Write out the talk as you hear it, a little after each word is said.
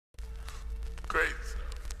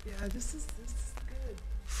Yeah, this is good.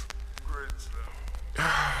 Great stuff.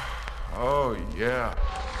 Oh, yeah.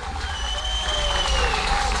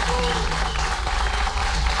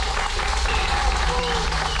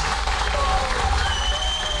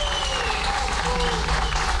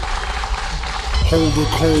 Hold a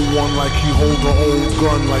cold one like he hold an old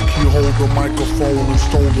gun, like he hold a microphone and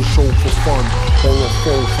stole the show for fun, or a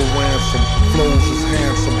foe for ransom. Flows is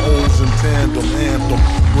handsome, O's in tandem, anthem,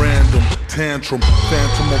 random, tantrum,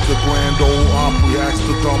 phantom of the Grand Ole Opry. Ask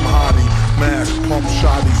the dumb hottie, mask, pump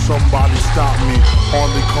shotty, somebody stop me.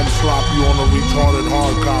 Hardly come sloppy on a retarded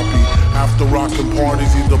hard copy. After rockin'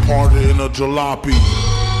 parties, he departed in a jalopy.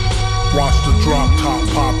 Watch the drop top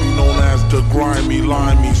poppy, known as the grimy,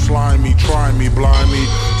 limey, slimy, try me, blimey.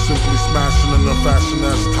 Simply smashing in a fashion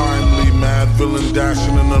that's timely. Madvillain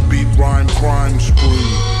dashing in a beat rhyme crime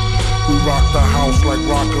spree. We rock the house like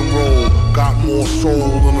rock and roll. Got more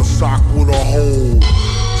soul than a sock with a hole.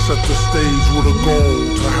 Set the stage with a goal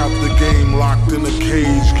to have the game locked in a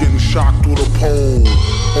cage, getting shocked with a pole.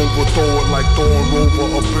 Overthrow it like throwing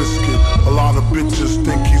over a biscuit. A lot of bitches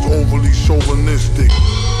think he's overly chauvinistic.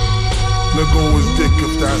 Let go his dick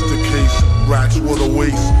if that's the case. Rats with a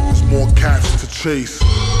waist, there's more cats to chase.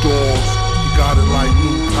 Dogs, he got it like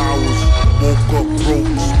new powers. Woke up broke,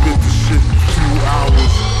 spit the shit in a few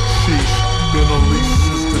hours. Sheesh, been unleashed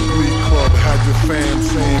since the Glee Club. Had your fam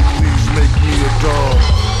saying please make me a dub.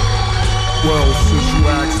 Well, since you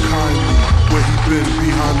asked kindly, where he been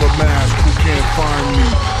behind the mask, who can't find me?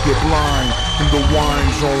 You're blind, in the wine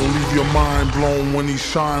zone, leave your mind blown. When he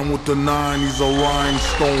shine with the 9, he's a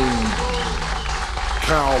rhinestone.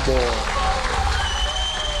 Cowboy.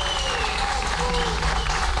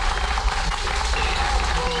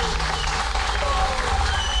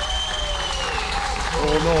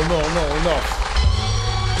 Oh no, enough.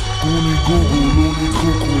 Goonie goo goo, loony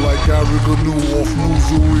cuckoo, like Garriga off News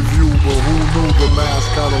Review. But who knew the mask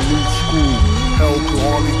got a loose screw? Hell could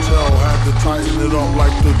hardly tell, had to tighten it up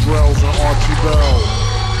like the Drells and Archie Bell.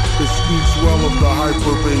 It speaks well of the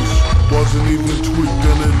hyperbase. Wasn't even tweaked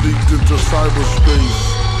and it leaked into cyberspace.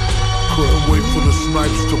 Couldn't wait for the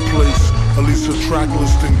snipes to place. At least a track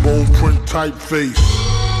listing, bold print typeface.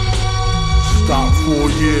 Stop for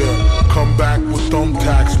a year, come back with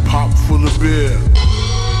thumbtacks, pop for the beer.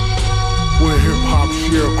 We're hip-hop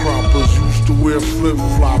sharecroppers, used to wear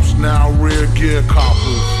flip-flops, now rare gear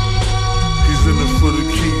coppers. He's in it for the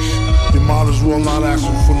quiche, you might as well not ask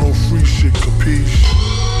him for no free shit, capiche?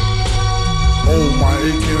 Oh, my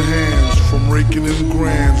aching hands, from raking in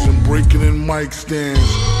grands and breaking in mic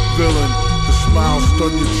stands. Villain, the smile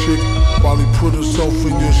stun your chick, while he put himself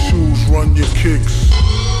in your shoes, run your kicks.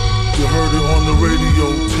 You heard it on the radio,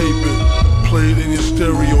 tape it, play it in your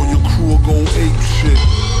stereo, your crew will go ape shit.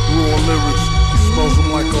 Raw lyrics, he smells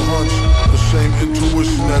them like a hunch, the same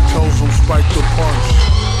intuition that tells him spike the punch.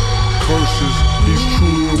 Curses, he's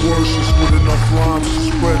truly a worship with enough rhymes to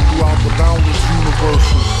spread throughout the boundless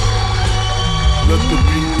universes. Let the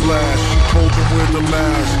beat blast, she told him wear the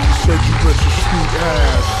mask, he said you bet your sweet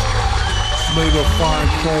ass. It's made of fine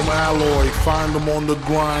chrome alloy, find him on the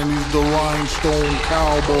grind, he's the Rhinestone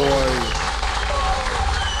Cowboy.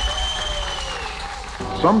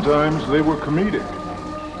 Sometimes they were comedic,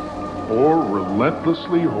 or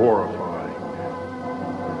relentlessly horrifying.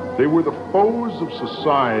 They were the foes of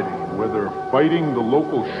society, whether fighting the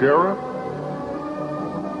local sheriff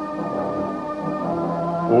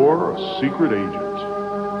or a secret agent.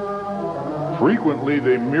 Frequently,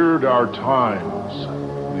 they mirrored our times,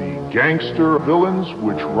 the gangster villains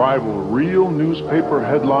which rival real newspaper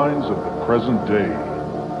headlines of the present day.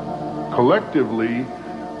 Collectively,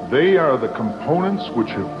 they are the components which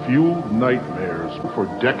have fueled nightmares for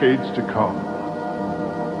decades to come.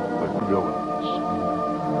 The villain.